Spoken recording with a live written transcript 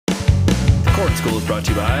Sports School is brought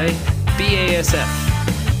to you by BASF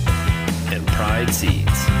and Pride Seeds.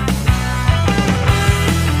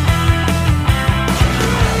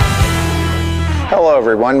 Hello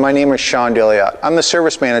everyone, my name is Shaun Dilliott. I'm the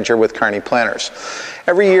service manager with Kearney Planners.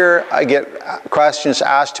 Every year I get questions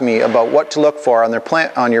asked to me about what to look for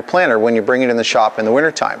on your planter when you bring it in the shop in the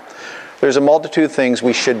wintertime. There's a multitude of things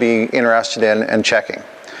we should be interested in and checking.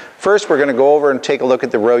 First, we're going to go over and take a look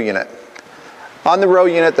at the row unit. On the row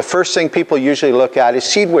unit, the first thing people usually look at is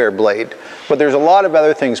seed wear blade, but there's a lot of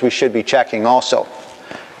other things we should be checking also.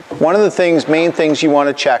 One of the main things you want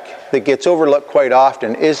to check that gets overlooked quite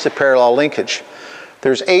often is the parallel linkage.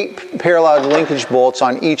 There's 8 parallel linkage bolts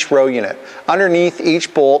on each row unit. Underneath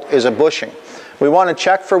each bolt is a bushing. We want to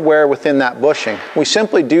check for wear within that bushing. We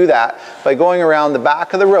simply do that by going around the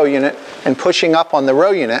back of the row unit and pushing up on the row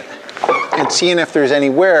unit and seeing if there's any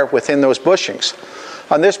wear within those bushings.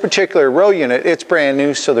 On this particular row unit, it's brand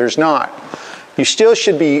new, so there's not. You still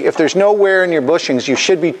should be, if there's no wear in your bushings, you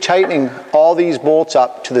should be tightening all these bolts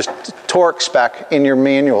up to the torque spec in your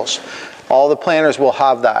manuals. All the planners will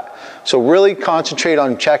have that. So really concentrate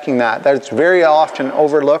on checking that. That's very often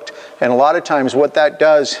overlooked, and a lot of times what that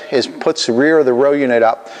does is puts the rear of the row unit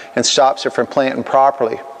up and stops it from planting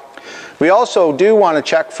properly. We also do want to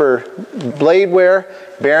check for blade wear,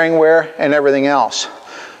 bearing wear, and everything else.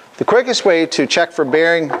 The quickest way to check for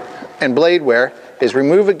bearing and blade wear is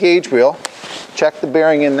remove a gauge wheel, check the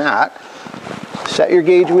bearing in that, set your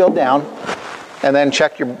gauge wheel down, and then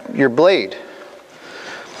check your blade.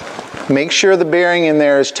 Make sure the bearing in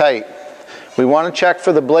there is tight. We want to check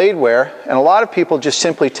for the blade wear, and a lot of people just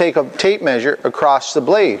simply take a tape measure across the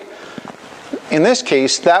blade. In this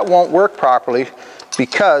case, that won't work properly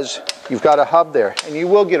because you've got a hub there, and you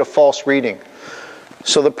will get a false reading.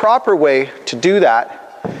 So the proper way to do that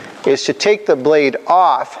is to take the blade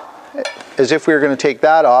off, as if we were going to take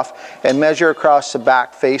that off, and measure across the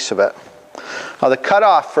back face of it. Now the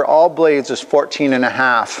cutoff for all blades is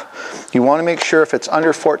 14.5. You want to make sure if it's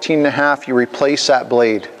under 14.5, you replace that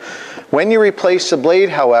blade. When you replace the blade,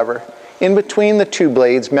 however, in between the two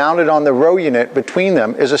blades, mounted on the row unit between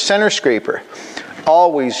them, is a center scraper.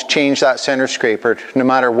 Always change that center scraper, no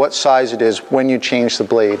matter what size it is, when you change the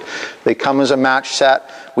blade. They come as a match set.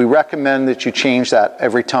 We recommend that you change that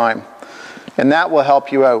every time, and that will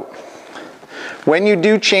help you out. When you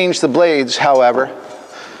do change the blades, however,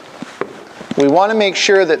 we want to make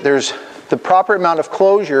sure that there's the proper amount of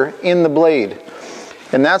closure in the blade,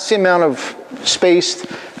 and that's the amount of space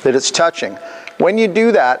that it's touching. When you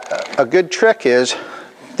do that, a good trick is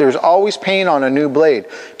there's always paint on a new blade.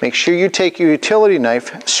 Make sure you take your utility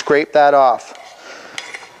knife, scrape that off.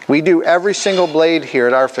 We do every single blade here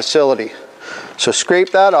at our facility. So scrape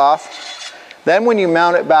that off. Then when you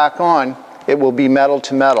mount it back on, it will be metal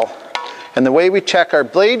to metal. And the way we check our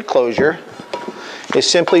blade closure is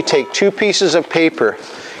simply take 2 pieces of paper.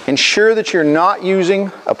 Ensure that you're not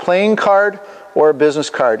using a playing card or a business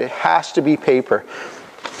card. It has to be paper.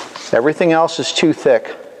 Everything else is too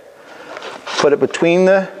thick. Put it between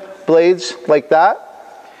the blades like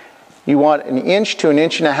that. You want 1 inch to 1.5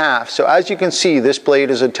 inches. So as you can see, this blade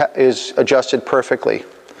is adjusted perfectly.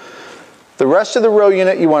 The rest of the row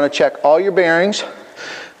unit, you want to check all your bearings.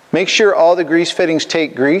 Make sure all the grease fittings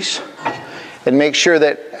take grease, and make sure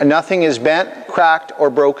that nothing is bent, cracked, or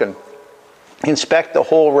broken. Inspect the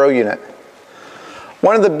whole row unit.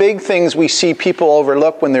 One of the big things we see people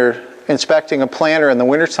overlook when they're inspecting a planter in the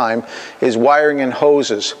wintertime is wiring and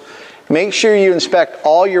hoses. Make sure you inspect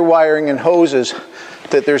all your wiring and hoses,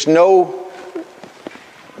 that there's no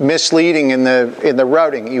misleading in the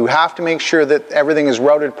routing. You have to make sure that everything is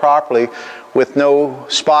routed properly with no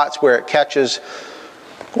spots where it catches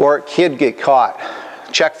or it could get caught.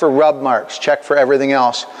 Check for rub marks, check for everything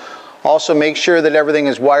else. Also make sure that everything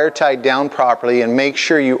is wire tied down properly, and make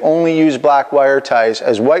sure you only use black wire ties,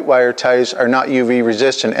 as white wire ties are not UV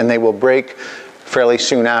resistant and they will break fairly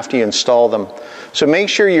soon after you install them. So make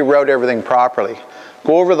sure you route everything properly.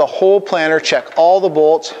 Go over the whole planter, check all the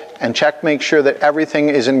bolts, and make sure that everything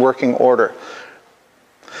is in working order.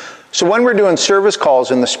 So when we're doing service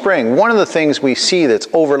calls in the spring, one of the things we see that's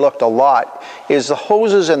overlooked a lot is the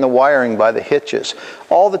hoses and the wiring by the hitches.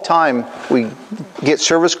 All the time we get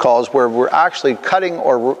service calls where we're actually cutting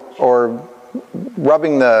or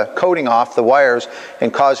rubbing the coating off the wires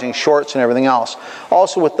and causing shorts and everything else.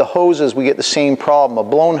 Also with the hoses, we get the same problem, a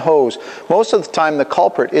blown hose. Most of the time the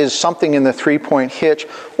culprit is something in the 3-point hitch,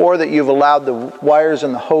 or that you've allowed the wires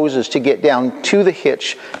and the hoses to get down to the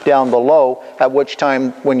hitch down below, at which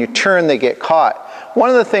time when you turn they get caught. One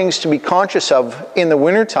of the things to be conscious of in the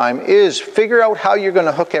wintertime is figure out how you're going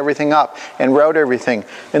to hook everything up and route everything.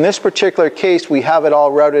 In this particular case, we have it all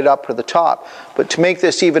routed up to the top, but to make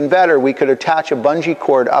this even better, we could attach a bungee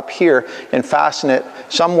cord up here and fasten it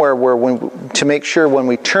somewhere to make sure when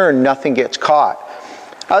we turn, nothing gets caught.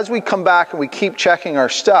 As we come back and we keep checking our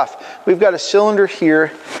stuff, we've got a cylinder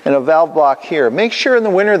here and a valve block here. Make sure in the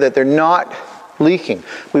winter that they're not leaking.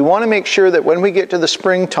 We want to make sure that when we get to the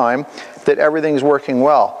springtime that everything's working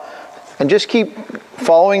well. And just keep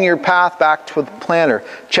following your path back to the planter.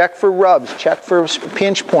 Check for rubs, check for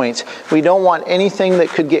pinch points. We don't want anything that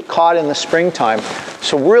could get caught in the springtime.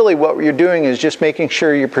 So really what you're doing is just making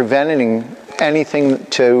sure you're preventing anything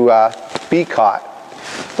to be caught.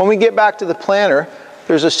 When we get back to the planter,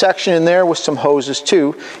 there's a section in there with some hoses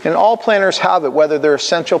too, and all planters have it, whether they're a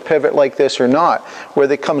central pivot like this or not,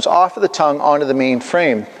 where it comes off of the tongue onto the main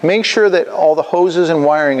frame. Make sure that all the hoses and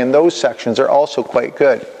wiring in those sections are also quite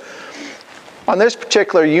good. On this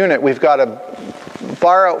particular unit, we've got a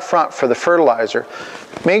bar out front for the fertilizer.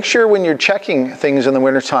 Make sure when you're checking things in the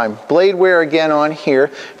wintertime, blade wear again on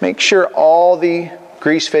here, make sure all the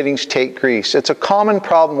grease fittings take grease. It's a common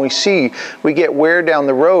problem we see. We get wear down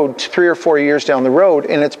the road 3 or 4 years down the road,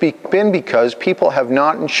 and it's been because people have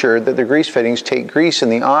not ensured that the grease fittings take grease in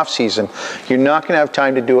the off season. You're not going to have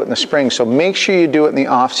time to do it in the spring, so make sure you do it in the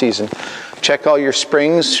off season. Check all your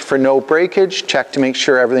springs for no breakage. Check to make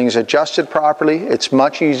sure everything's adjusted properly. It's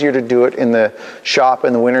much easier to do it in the shop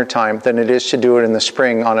in the wintertime than it is to do it in the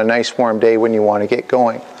spring on a nice warm day when you want to get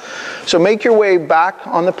going. So make your way back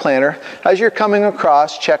on the planter. As you're coming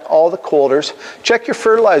across, check all the colders. Check your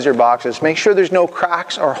fertilizer boxes. Make sure there's no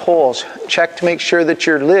cracks or holes. Check to make sure that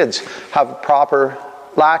your lids have proper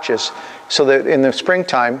latches so that in the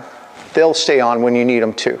springtime, they'll stay on when you need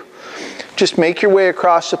them to. Just make your way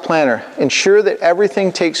across the planter. Ensure that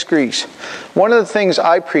everything takes grease. One of the things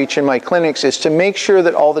I preach in my clinics is to make sure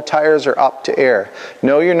that all the tires are up to air.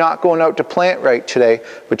 No, you're not going out to plant right today,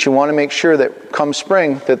 but you want to make sure that come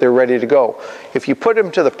spring that they're ready to go. If you put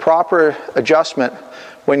them to the proper adjustment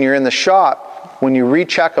when you're in the shop, when you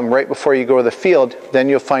recheck them right before you go to the field, then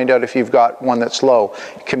you'll find out if you've got one that's low.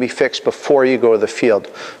 It can be fixed before you go to the field.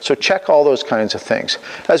 So check all those kinds of things.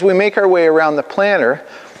 As we make our way around the planter,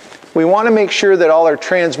 we want to make sure that all our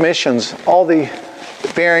transmissions, all the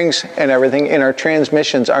bearings and everything in our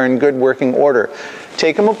transmissions are in good working order.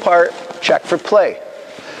 Take them apart, check for play.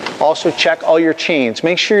 Also check all your chains.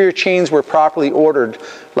 Make sure your chains were properly ordered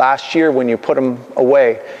last year when you put them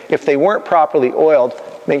away. If they weren't properly oiled,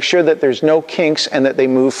 make sure that there's no kinks and that they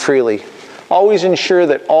move freely. Always ensure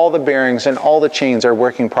that all the bearings and all the chains are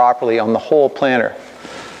working properly on the whole planter.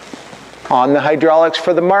 On the hydraulics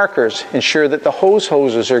for the markers, ensure that the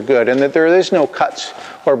hoses are good and that there is no cuts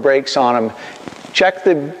or breaks on them. Check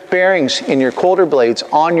the bearings in your coulter blades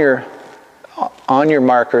on your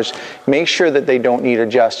markers. Make sure that they don't need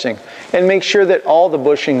adjusting. And make sure that all the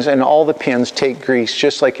bushings and all the pins take grease,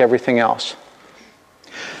 just like everything else.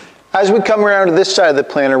 As we come around to this side of the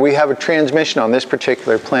planter, we have a transmission on this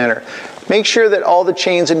particular planter. Make sure that all the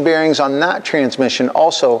chains and bearings on that transmission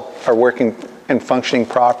also are working and functioning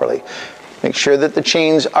properly. Make sure that the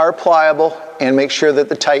chains are pliable and make sure that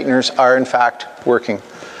the tighteners are in fact working.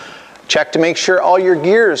 Check to make sure all your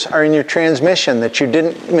gears are in your transmission, that you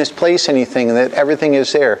didn't misplace anything, and that everything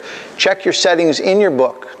is there. Check your settings in your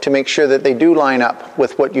book to make sure that they do line up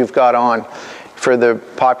with what you've got on for the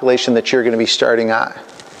population that you're going to be starting at.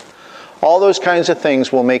 All those kinds of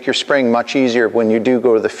things will make your spring much easier when you do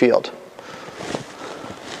go to the field.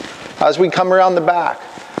 As we come around the back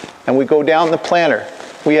and we go down the planter,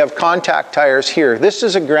 we have contact tires here. This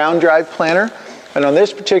is a ground drive planter, and on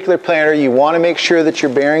this particular planter you want to make sure that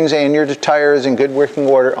your bearings and your tire is in good working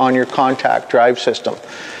order on your contact drive system.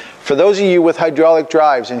 For those of you with hydraulic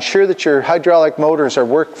drives, ensure that your hydraulic motors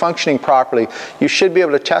are functioning properly. You should be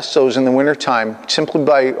able to test those in the wintertime simply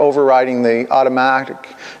by overriding the automatic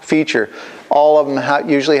feature. All of them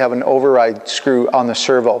usually have an override screw on the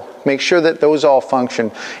servo. Make sure that those all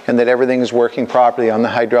function and that everything is working properly on the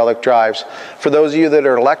hydraulic drives. For those of you that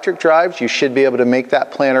are electric drives, you should be able to make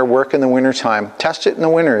that planter work in the wintertime. Test it in the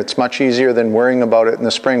winter. It's much easier than worrying about it in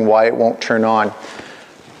the spring, why it won't turn on.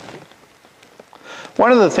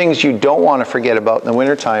 One of the things you don't want to forget about in the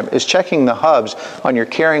wintertime is checking the hubs on your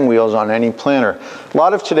carrying wheels on any planter. A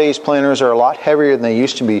lot of today's planters are a lot heavier than they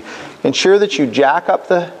used to be. Ensure that you jack up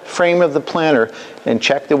the frame of the planter and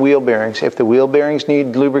check the wheel bearings. If the wheel bearings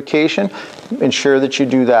need lubrication, ensure that you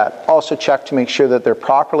do that. Also check to make sure that they're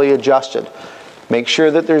properly adjusted. Make sure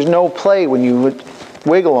that there's no play when you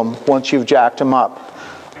wiggle them once you've jacked them up.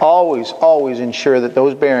 Always, always ensure that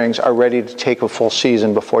those bearings are ready to take a full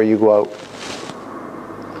season before you go out.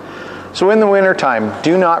 So in the winter time,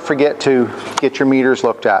 do not forget to get your meters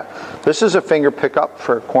looked at. This is a finger pickup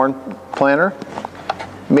for a corn planter.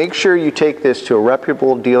 Make sure you take this to a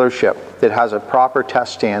reputable dealership that has a proper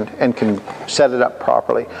test stand and can set it up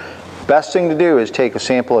properly. Best thing to do is take a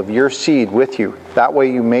sample of your seed with you. That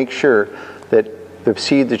way you make sure that the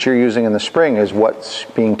seed that you're using in the spring is what's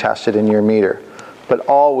being tested in your meter. But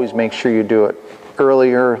always make sure you do it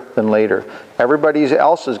earlier than later. Everybody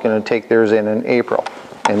else is going to take theirs in April,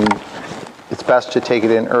 and it's best to take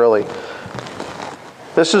it in early.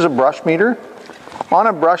 This is a brush meter. On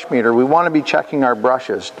a brush meter, we want to be checking our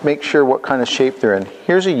brushes to make sure what kind of shape they're in.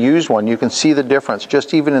 Here's a used one. You can see the difference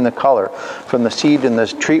just even in the color from the seed and the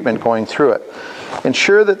treatment going through it.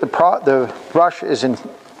 Ensure that the brush is in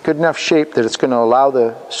good enough shape that it's going to allow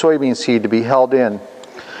the soybean seed to be held in.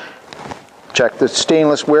 Check the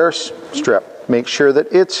stainless wear strip. Make sure that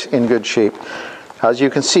it's in good shape. As you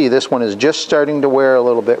can see, this one is just starting to wear a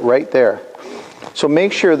little bit right there. So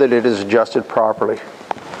make sure that it is adjusted properly.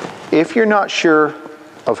 If you're not sure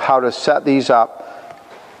of how to set these up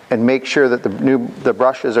and make sure that the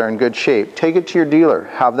brushes are in good shape, take it to your dealer,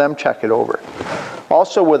 have them check it over.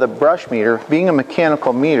 Also with a brush meter, being a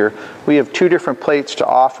mechanical meter, we have two different plates to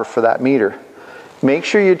offer for that meter. Make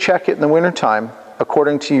sure you check it in the wintertime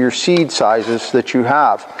according to your seed sizes that you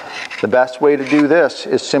have. The best way to do this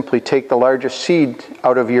is simply take the largest seed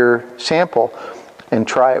out of your sample and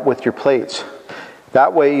try it with your plates.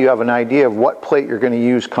 That way you have an idea of what plate you're going to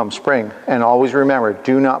use come spring. And always remember,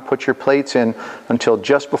 do not put your plates in until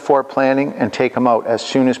just before planting and take them out as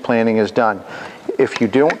soon as planting is done. If you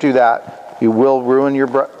don't do that, you will ruin your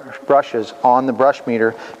brushes on the brush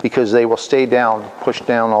meter because they will stay down, pushed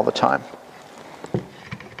down all the time.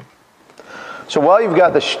 So while you've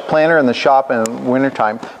got the planter in the shop in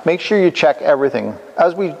wintertime, make sure you check everything.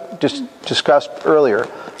 As we just discussed earlier,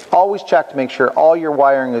 always check to make sure all your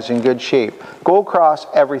wiring is in good shape. Go across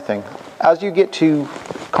everything. As you get to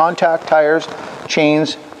contact tires,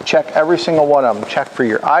 chains, check every single one of them. Check for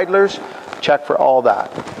your idlers, check for all that.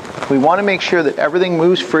 We want to make sure that everything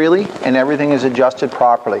moves freely and everything is adjusted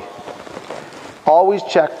properly. Always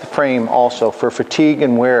check the frame also for fatigue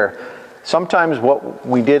and wear. Sometimes what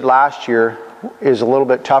we did last year is a little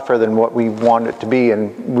bit tougher than what we want it to be,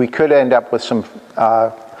 and we could end up with some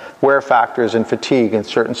wear factors and fatigue in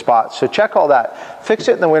certain spots. So check all that. Fix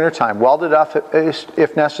it in the wintertime. Weld it up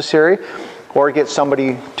if necessary, or get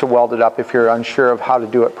somebody to weld it up if you're unsure of how to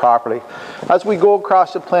do it properly. As we go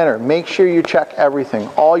across the planter, make sure you check everything,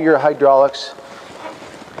 all your hydraulics.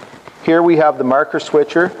 Here we have the marker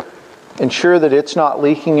switcher. Ensure that it's not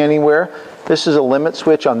leaking anywhere. This is a limit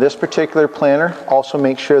switch on this particular planter. Also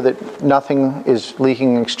make sure that nothing is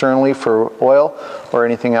leaking externally for oil or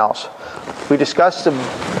anything else. We discussed the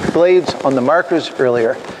blades on the markers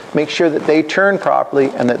earlier. Make sure that they turn properly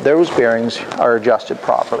and that those bearings are adjusted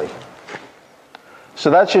properly. So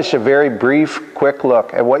that's just a very brief, quick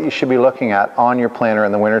look at what you should be looking at on your planter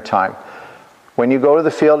in the wintertime. When you go to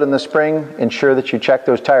the field in the spring, ensure that you check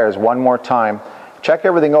those tires one more time. Check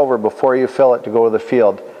everything over before you fill it to go to the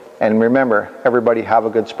field. And remember, everybody have a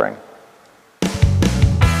good spring.